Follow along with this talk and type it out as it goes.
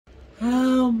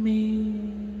help me.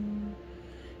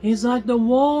 It's like the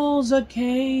walls are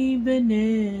caving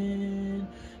in.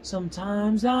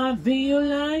 Sometimes I feel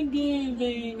like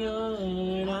giving up,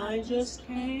 and I just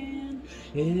can't.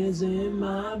 It is in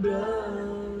my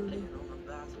blood. Laying on the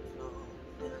bathroom floor,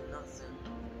 feeling nothing,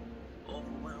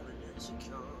 overwhelming,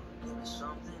 insecure. Give me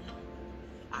something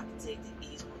I can take to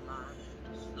ease my mind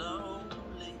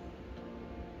slowly.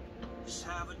 Just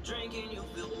have a drink and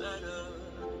you'll feel better.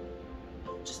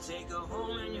 Just take her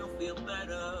home and you'll feel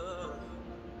better.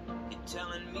 You're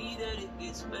telling me that it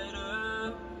gets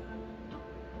better.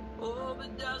 Oh,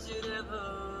 but does it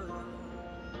ever?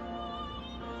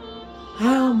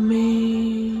 Help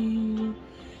me.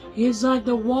 It's like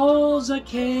the walls are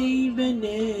caving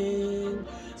in.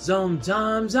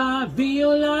 Sometimes I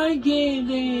feel like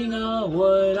giving up.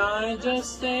 What I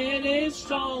just said is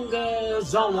stronger.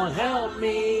 Someone help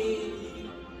me.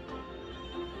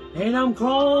 And I'm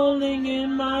crawling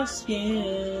in my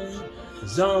skin.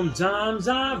 Sometimes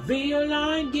I feel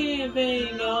like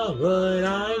giving up, but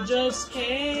I just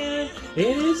can't.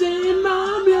 It is in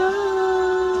my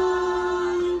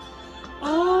blood.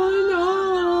 Oh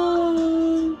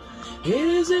no, it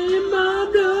is in my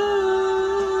blood.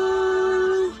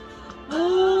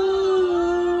 Oh,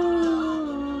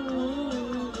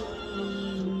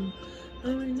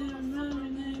 everything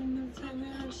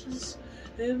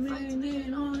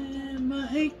I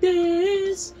hate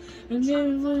this. And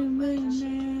then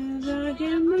I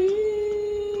can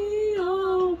breathe.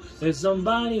 Oh, there's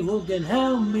somebody who can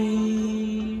help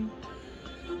me.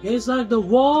 It's like the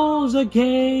walls are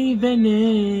caving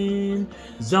in.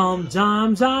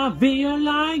 Sometimes I feel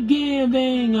like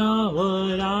giving up,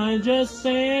 but I just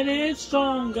said it's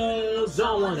stronger.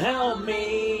 Someone help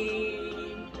me.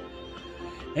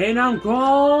 And I'm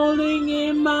crawling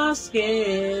in my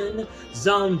skin.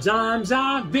 Sometimes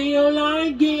I feel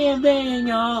like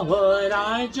giving up, but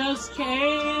I just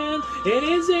can't. It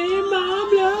is in my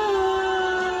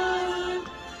blood.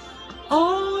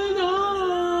 Oh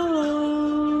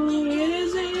no, it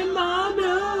is in my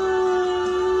blood.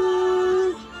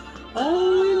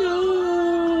 Oh no,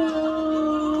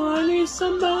 I need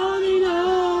somebody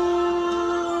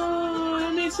now.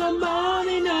 I need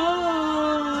somebody now.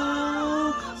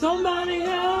 Somebody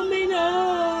help me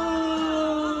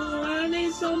now. I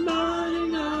need somebody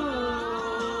now.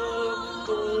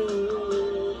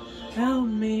 Help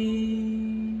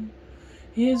me.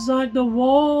 It's like the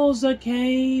walls are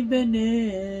caving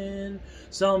in.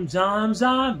 Sometimes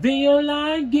I feel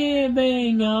like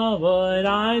giving up, but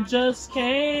I just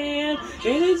can't.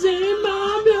 It is in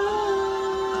my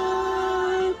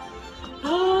blood.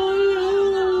 Oh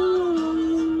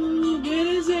no, it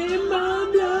is in my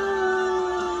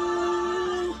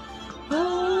blood.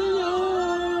 Oh no,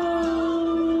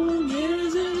 it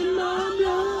is in my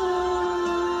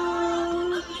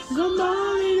blood.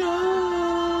 Somebody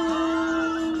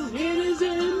know, it is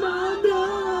in my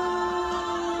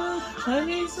blood. I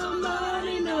need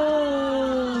somebody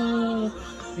know,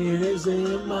 it is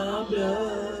in my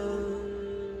blood.